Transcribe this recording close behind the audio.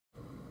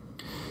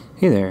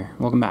Hey there,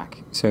 welcome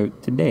back. So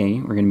today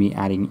we're going to be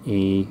adding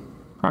a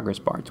progress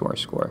bar to our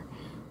score.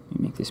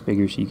 Let me make this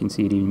bigger so you can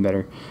see it even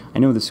better. I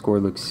know the score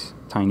looks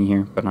tiny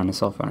here, but on a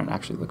cell phone it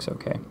actually looks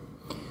okay.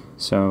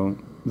 So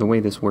the way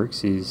this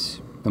works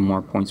is the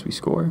more points we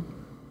score,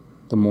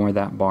 the more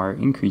that bar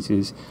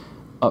increases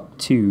up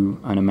to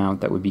an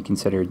amount that would be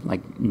considered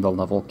like the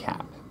level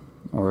cap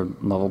or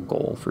level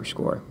goal for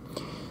score.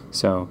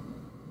 So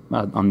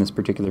on this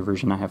particular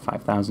version I have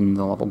 5,000,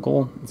 the level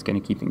goal. It's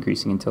going to keep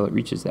increasing until it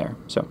reaches there.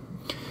 So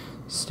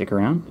stick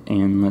around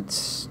and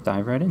let's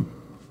dive right in.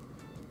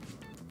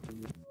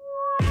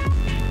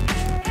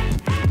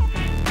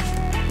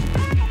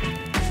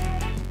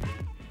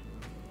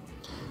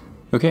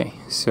 Okay,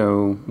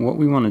 so what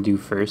we want to do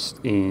first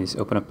is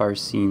open up our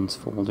scenes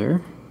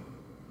folder.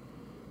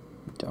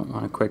 Don't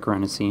want a quick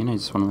run a scene, I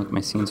just want to look at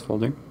my scenes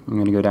folder. I'm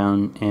going to go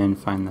down and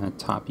find the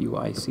top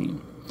UI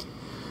scene.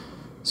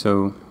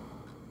 So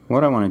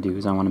what I want to do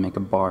is I want to make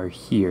a bar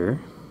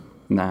here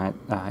that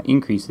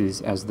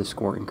increases as the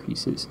score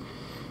increases.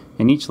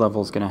 And each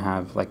level is going to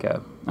have like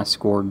a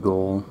score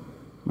goal,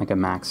 like a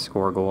max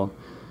score goal.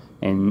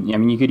 And I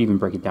mean, you could even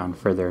break it down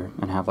further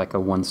and have like a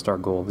 1-star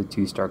goal, a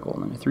 2-star goal,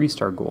 and a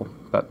 3-star goal.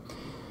 But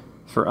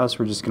for us,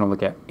 we're just going to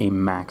look at a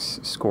max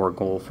score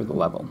goal for the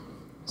level.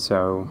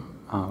 So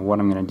what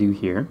I'm going to do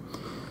here,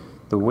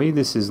 the way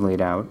this is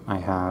laid out, I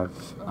have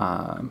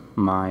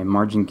my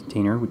margin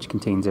container, which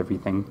contains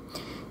everything.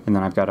 And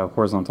then I've got a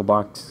horizontal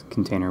box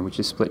container, which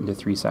is split into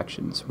 3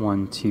 sections,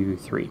 1, 2,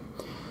 3.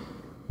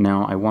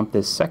 Now I want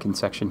this second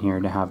section here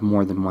to have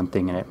more than one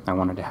thing in it. I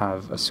want it to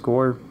have a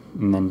score,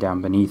 and then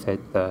down beneath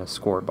it, the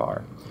score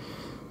bar.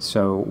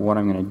 So what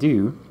I'm going to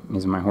do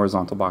is in my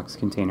horizontal box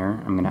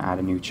container, I'm going to add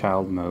a new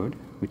child mode,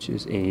 which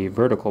is a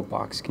vertical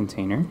box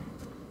container.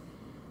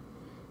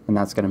 And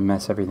that's going to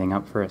mess everything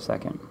up for a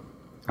second.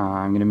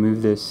 I'm going to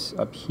move this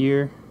up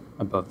here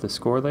above the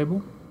score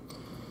label.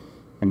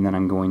 And then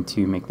I'm going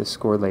to make the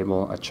score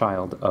label a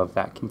child of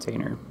that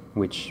container,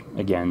 which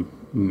again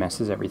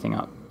messes everything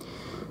up.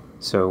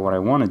 So what I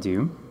want to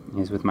do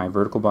is with my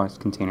vertical box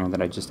container that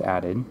I just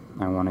added,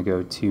 I want to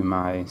go to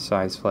my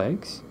size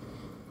flags,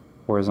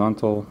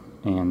 horizontal,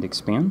 and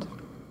expand,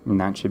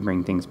 and that should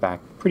bring things back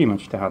pretty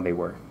much to how they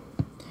were.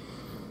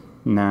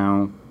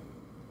 Now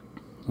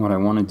what I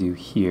want to do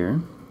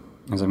here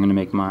is I'm going to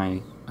make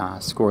my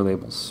score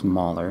label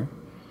smaller.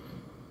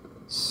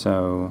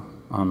 So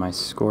on my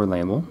score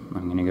label,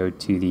 I'm going to go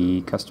to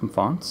the custom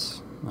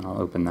fonts, and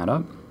I'll open that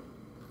up.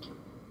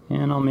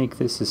 And I'll make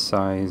this a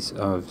size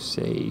of,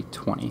 say,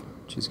 20,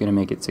 which is going to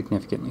make it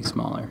significantly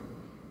smaller.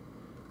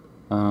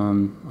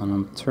 And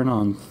I'll turn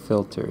on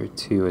filter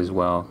too as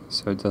well,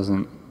 so it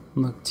doesn't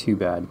look too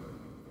bad.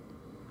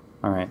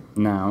 Alright,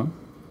 now,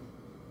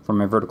 for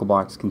my vertical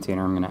box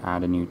container, I'm going to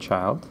add a new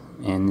child,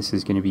 and this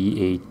is going to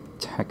be a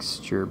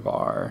texture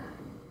bar,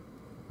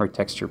 or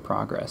texture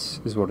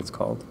progress is what it's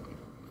called.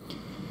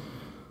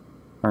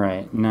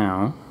 Alright,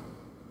 now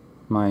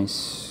my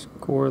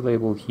score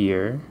label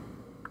here,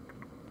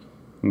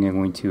 I'm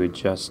going to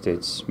adjust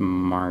its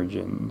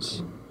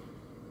margins.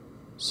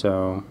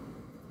 So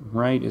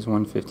right is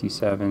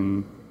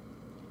 157,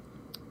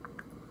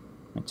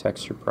 my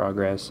texture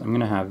progress, I'm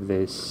going to have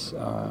this,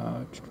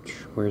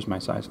 where's my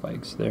size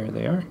flags? There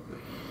they are.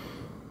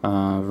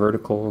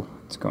 Vertical,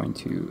 it's going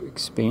to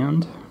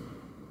expand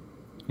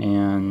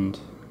and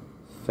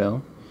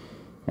fill.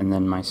 And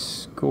then my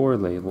score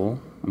label,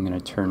 I'm going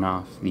to turn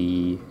off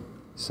the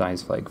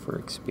size flag for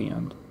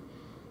expand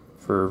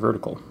for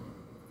vertical.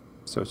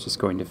 So it's just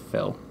going to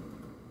fill.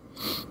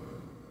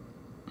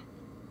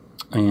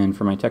 And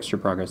for my texture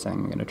progress,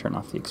 I'm going to turn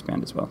off the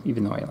expand as well,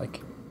 even though I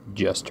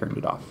just turned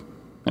it off.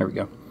 There we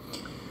go.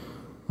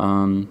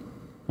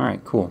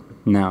 Alright, cool.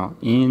 Now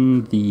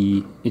in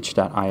the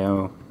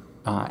itch.io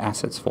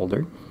assets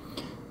folder,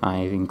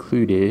 I've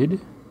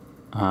included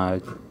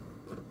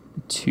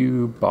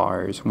 2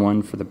 bars,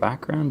 one for the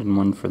background and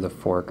one for the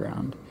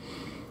foreground.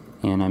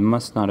 And I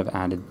must not have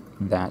added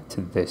that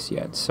to this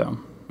yet, so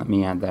let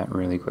me add that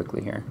really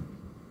quickly here.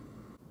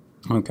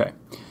 Okay,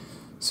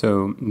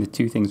 so the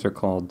 2 things are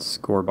called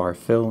score bar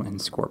fill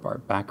and score bar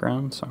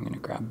background, so I'm going to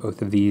grab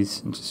both of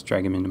these and just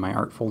drag them into my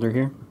art folder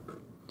here.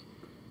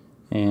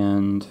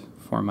 And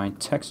for my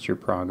texture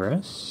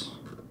progress,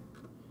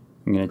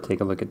 I'm going to take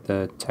a look at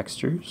the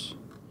textures.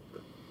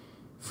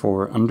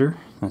 For under,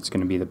 that's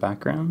going to be the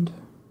background.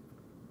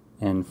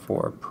 And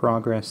for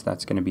progress,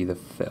 that's going to be the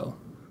fill.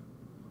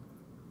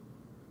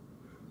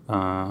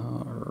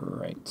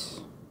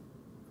 Right.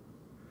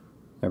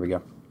 There we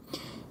go.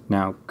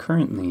 Now,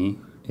 currently,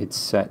 it's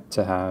set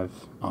to have...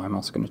 Oh, I'm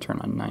also going to turn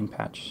on 9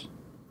 patch.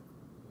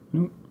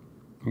 Nope.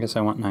 I guess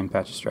I want 9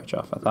 patch stretch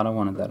off. I thought I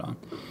wanted that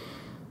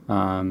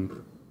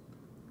on.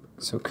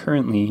 So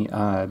currently,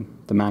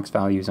 the max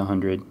value is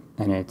 100,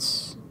 and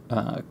its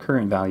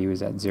current value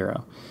is at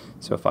 0.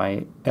 So if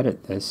I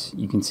edit this,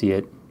 you can see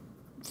it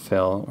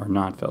fill or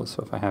not fill.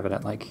 So if I have it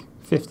at like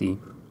 50,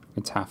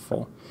 it's half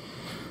full.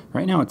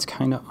 Right now it's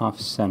kind of off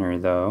center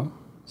though,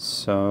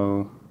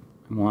 so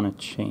I want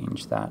to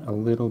change that a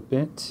little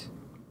bit.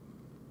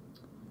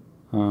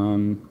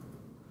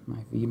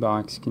 my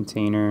VBox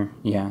container,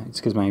 yeah, it's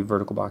because my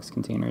vertical box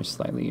container is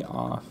slightly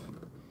off.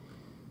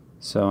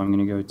 So I'm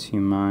going to go to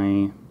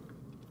my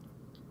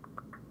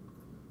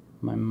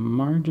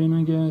margin,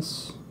 I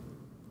guess.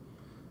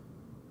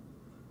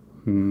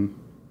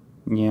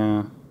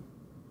 Yeah,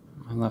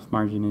 my left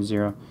margin is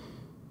 0.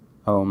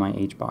 Oh, my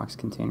HBox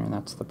container,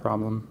 that's the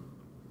problem.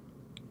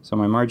 So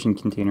my margin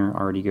container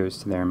already goes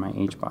to there. My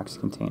HBox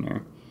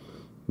container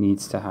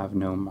needs to have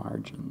no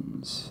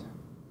margins.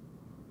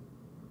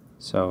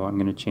 So I'm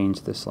going to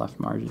change this left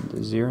margin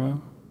to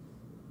 0.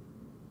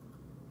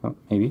 Oh,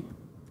 maybe.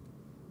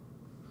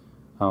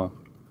 Oh,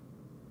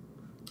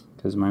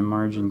 because my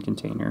margin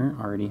container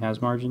already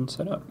has margin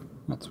set up.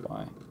 That's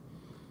why.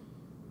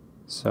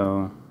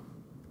 So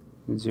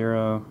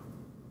 0,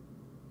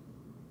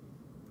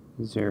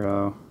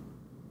 0,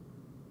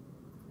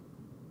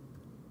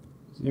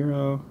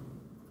 0.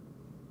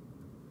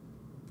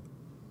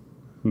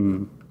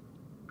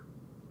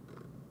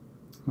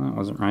 That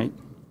wasn't right.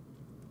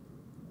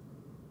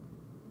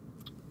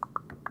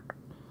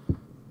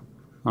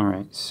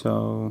 Alright,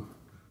 so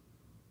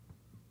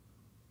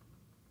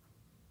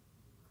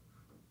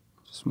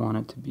just want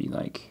it to be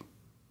like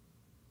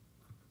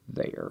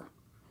there.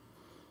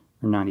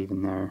 Or not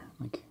even there,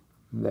 like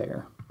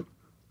there.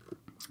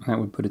 That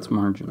would put its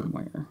margin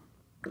where?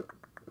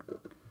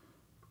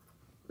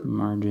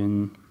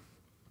 Margin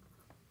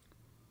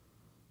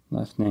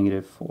left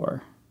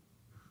 -4.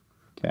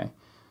 Okay.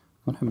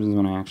 What happens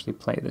when I actually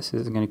play this?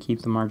 Is it going to keep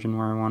the margin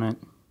where I want it?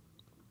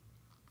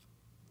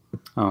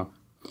 Oh,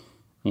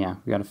 yeah,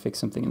 we got to fix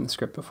something in the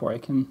script before I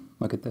can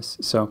look at this.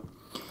 So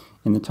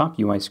in the top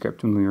UI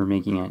script, when we were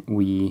making it,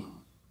 we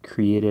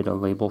created a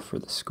label for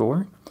the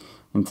score.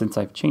 And since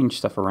I've changed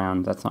stuff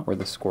around, that's not where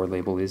the score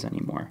label is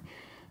anymore.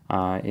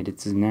 It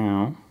is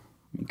now,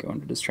 let me go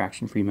into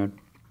distraction-free mode.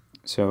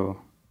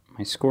 So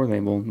my score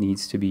label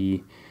needs to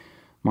be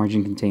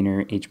margin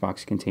container,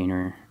 HBox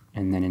container,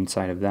 and then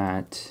inside of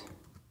that,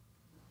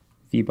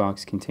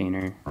 VBox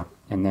container,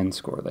 and then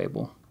score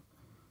label.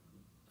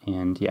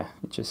 And yeah,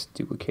 it just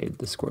duplicated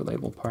the score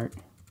label part.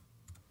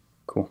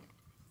 Cool.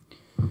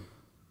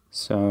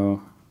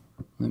 So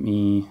let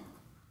me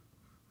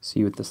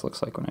see what this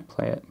looks like when I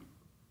play it.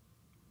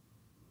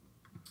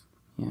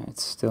 Yeah,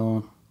 it's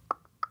still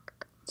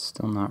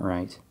not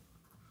right.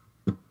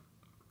 You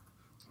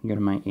go to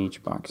my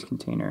HBox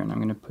container, and I'm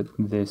going to put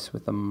this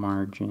with a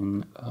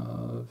margin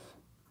of...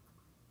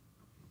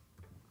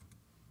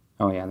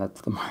 Oh yeah, that's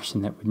the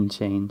margin that wouldn't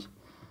change.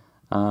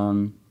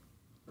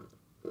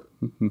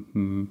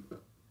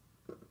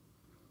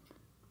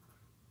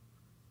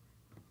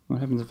 What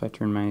happens if I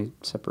turn my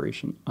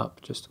separation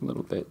up just a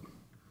little bit?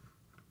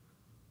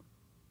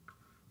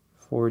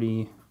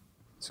 40,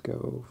 let's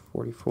go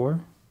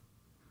 44.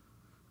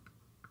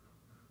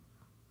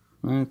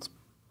 That's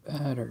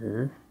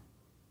better.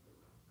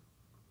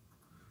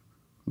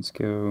 Let's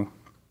go.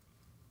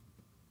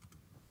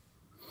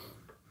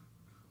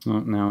 Oh,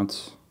 now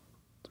it's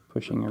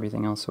pushing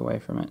everything else away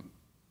from it.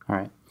 All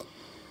right.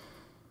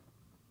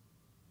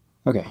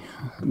 Okay,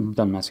 I'm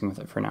done messing with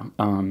it for now.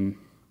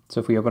 So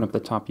if we open up the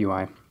top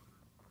UI,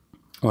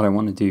 what I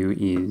want to do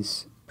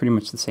is pretty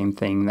much the same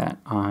thing that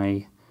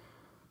I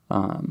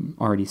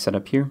already set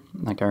up here.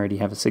 Like I already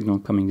have a signal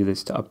coming to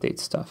this to update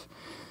stuff.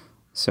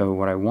 So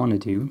what I want to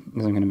do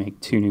is I'm going to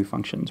make 2 new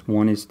functions.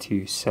 One is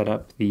to set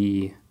up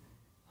the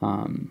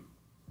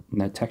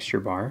texture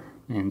bar,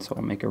 and so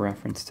I'll make a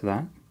reference to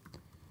that.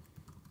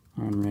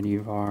 On ready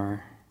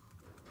var,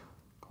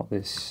 call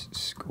this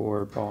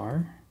score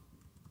bar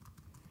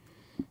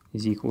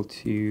is equal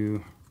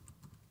to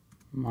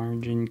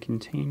margin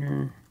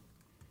container,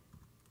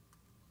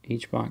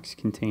 HBox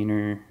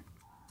container,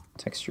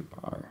 texture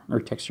bar, or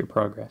texture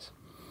progress.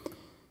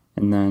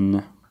 And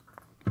then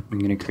I'm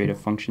going to create a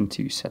function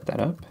to set that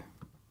up.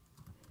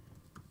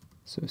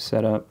 So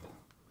set up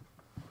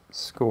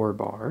score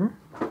bar.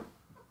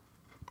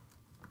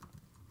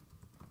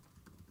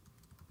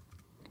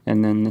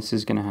 And then this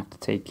is going to have to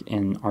take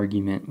an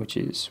argument, which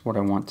is what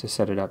I want to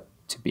set it up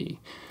to be.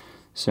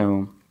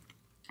 So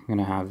I'm going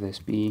to have this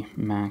be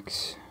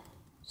max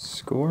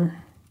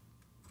score,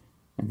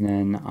 and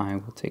then I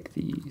will take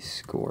the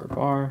score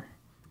bar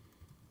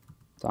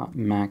dot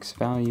max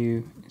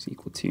value is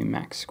equal to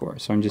max score.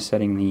 So I'm just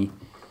setting the,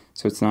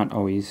 so it's not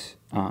always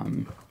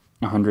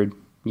 100.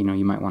 You know,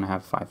 you might want to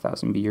have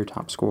 5,000 be your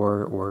top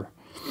score, or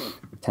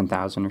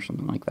 10,000 or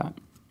something like that.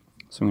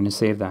 So I'm going to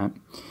save that.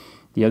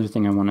 The other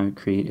thing I want to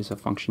create is a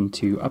function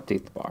to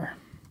update the bar.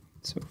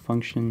 So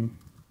function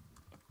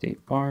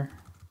update bar,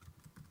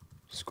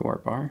 score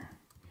bar.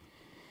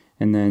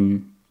 And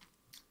then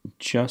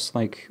just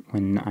like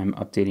when I'm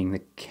updating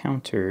the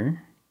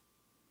counter,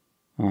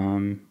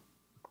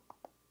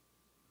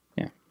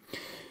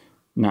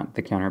 not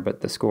the counter, but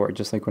the score,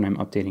 just like when I'm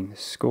updating the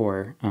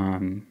score,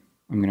 I'm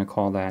going to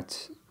call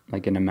that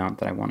like an amount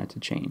that I want it to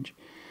change.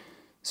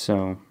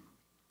 So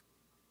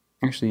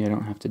actually I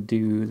don't have to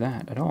do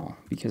that at all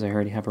because I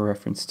already have a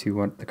reference to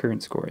what the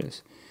current score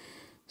is.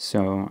 So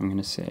I'm going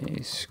to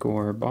say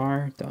score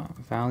bar dot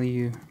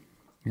value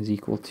is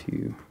equal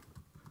to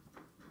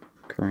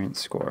current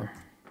score.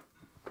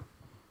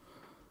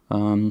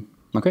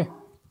 Okay,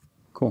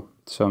 cool.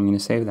 So I'm going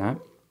to save that.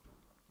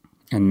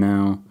 And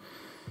now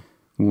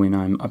when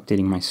I'm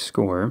updating my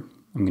score,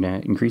 I'm going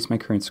to increase my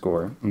current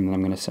score, and then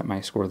I'm going to set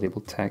my score label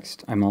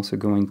text. I'm also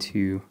going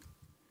to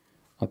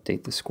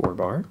update the score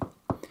bar.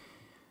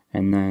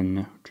 And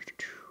then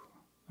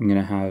I'm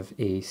going to have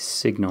a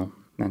signal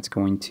that's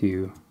going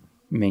to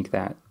make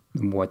that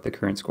what the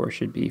current score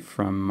should be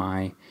from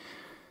my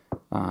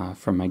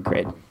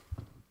grid.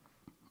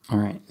 All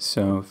right,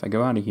 so if I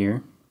go out of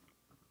here,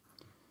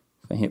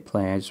 if I hit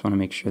play, I just want to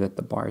make sure that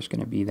the bar is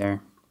going to be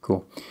there.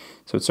 Cool.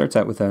 So it starts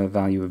out with a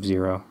value of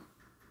 0,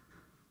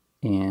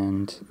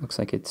 and it looks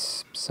like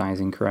it's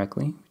sizing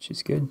correctly, which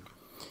is good.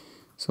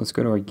 So let's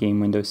go to our game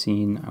window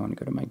scene. I want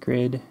to go to my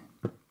grid,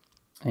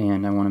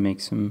 and I want to make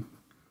some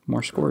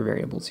more score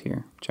variables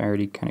here, which I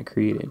already kind of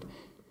created.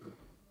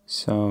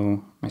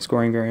 So my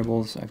scoring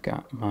variables, I've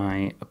got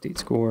my update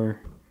score.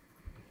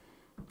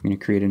 I'm going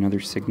to create another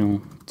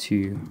signal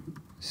to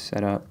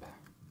set up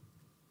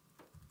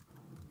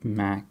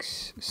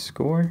max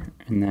score,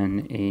 and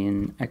then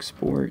an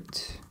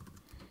export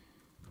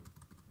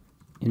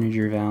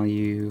integer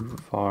value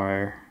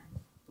var,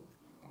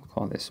 we'll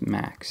call this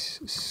max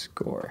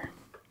score.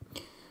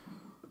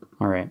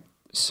 All right,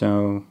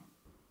 so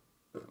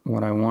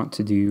what I want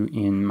to do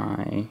in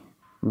my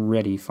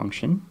ready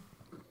function,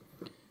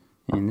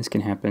 and this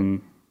can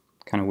happen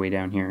kind of way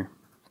down here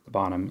at the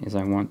bottom, is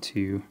I want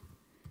to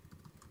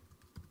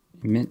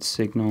emit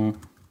signal,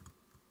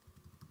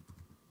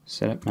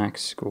 set up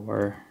max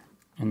score,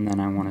 and then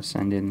I want to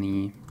send in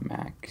the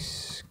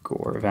max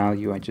score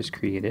value I just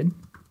created.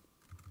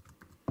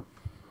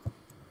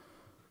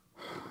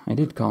 I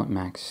did call it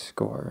max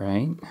score,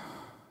 right?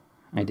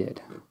 I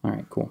did. All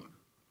right, cool.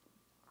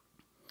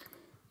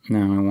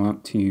 Now I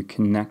want to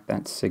connect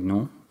that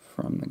signal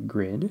from the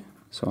grid.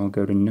 So I'll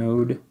go to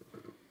node,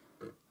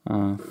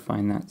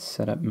 find that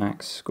setup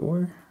max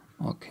score.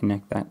 I'll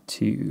connect that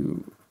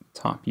to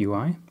top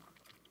UI.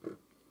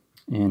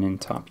 And in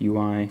top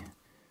UI,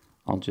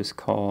 I'll just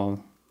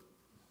call,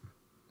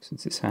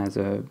 since this has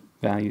a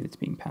value that's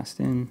being passed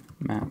in,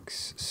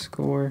 max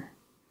score,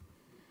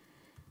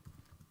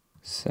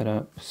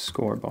 setup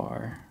score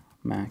bar,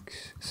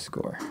 max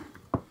score.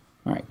 All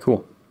right,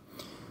 cool.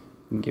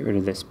 We can get rid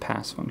of this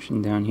pass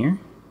function down here.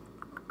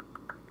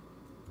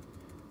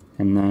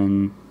 And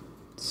then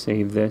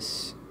save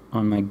this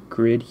on my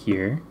grid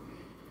here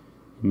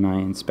in my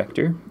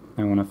inspector.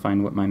 I want to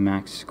find what my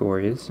max score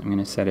is. I'm going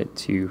to set it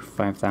to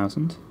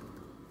 5,000.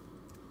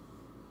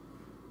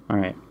 All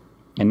right,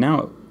 and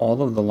now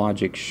all of the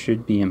logic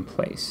should be in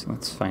place.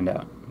 Let's find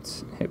out.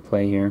 Let's hit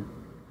play here.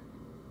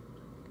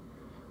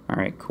 All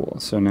right, cool.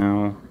 So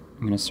now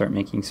I'm going to start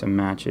making some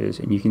matches,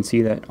 and you can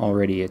see that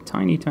already a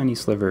tiny, tiny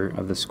sliver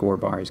of the score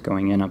bar is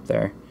going in up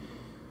there.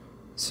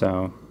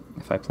 So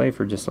if I play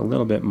for just a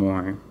little bit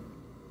more,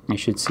 I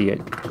should see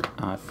it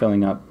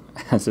filling up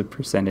as a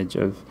percentage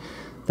of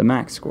the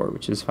max score,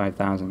 which is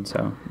 5,000.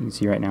 So you can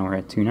see right now we're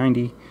at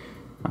 290.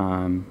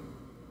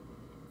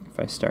 If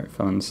I start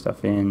filling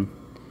stuff in,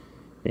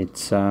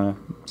 it's going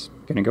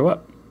to go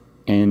up.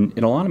 And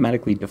it'll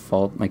automatically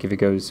default, like if it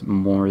goes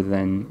more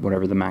than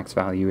whatever the max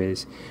value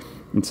is,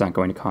 it's not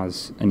going to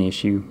cause an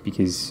issue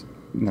because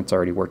that's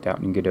already worked out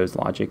in Godot's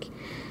logic.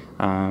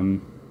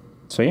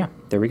 So yeah,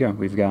 there we go.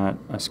 We've got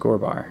a score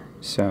bar.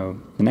 So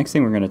the next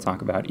thing we're going to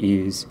talk about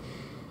is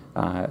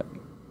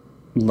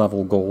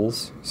level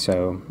goals.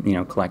 So, you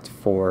know, collect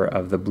 4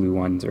 of the blue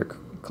ones, or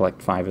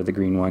collect 5 of the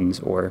green ones,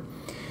 or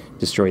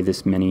destroy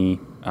this many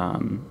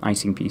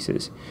icing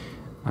pieces.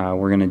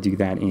 We're going to do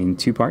that in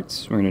 2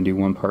 parts. We're going to do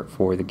one part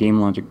for the game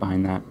logic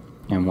behind that,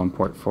 and one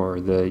part for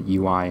the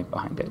UI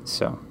behind it.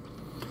 So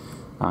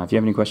if you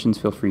have any questions,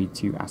 feel free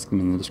to ask them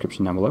in the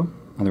description down below.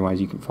 Otherwise,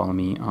 you can follow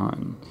me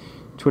on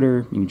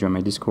Twitter. You can join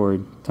my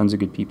Discord. Tons of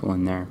good people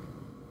in there.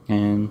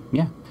 And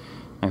yeah,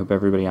 I hope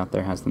everybody out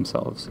there has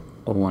themselves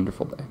a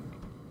wonderful day.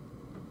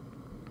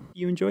 If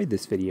you enjoyed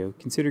this video,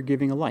 consider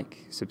giving a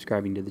like,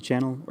 subscribing to the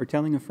channel, or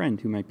telling a friend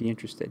who might be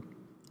interested.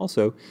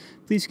 Also,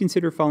 please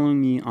consider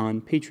following me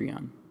on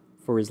Patreon.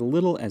 For as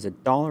little as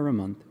 $1 a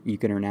month, you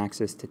can earn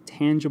access to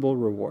tangible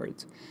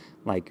rewards,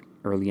 like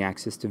early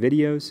access to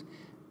videos,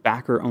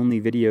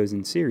 backer-only videos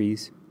and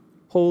series,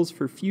 polls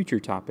for future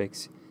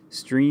topics,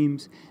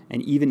 streams,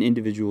 and even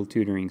individual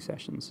tutoring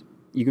sessions.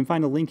 You can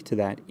find a link to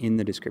that in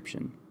the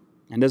description.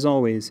 And as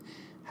always,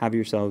 have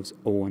yourselves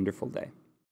a wonderful day.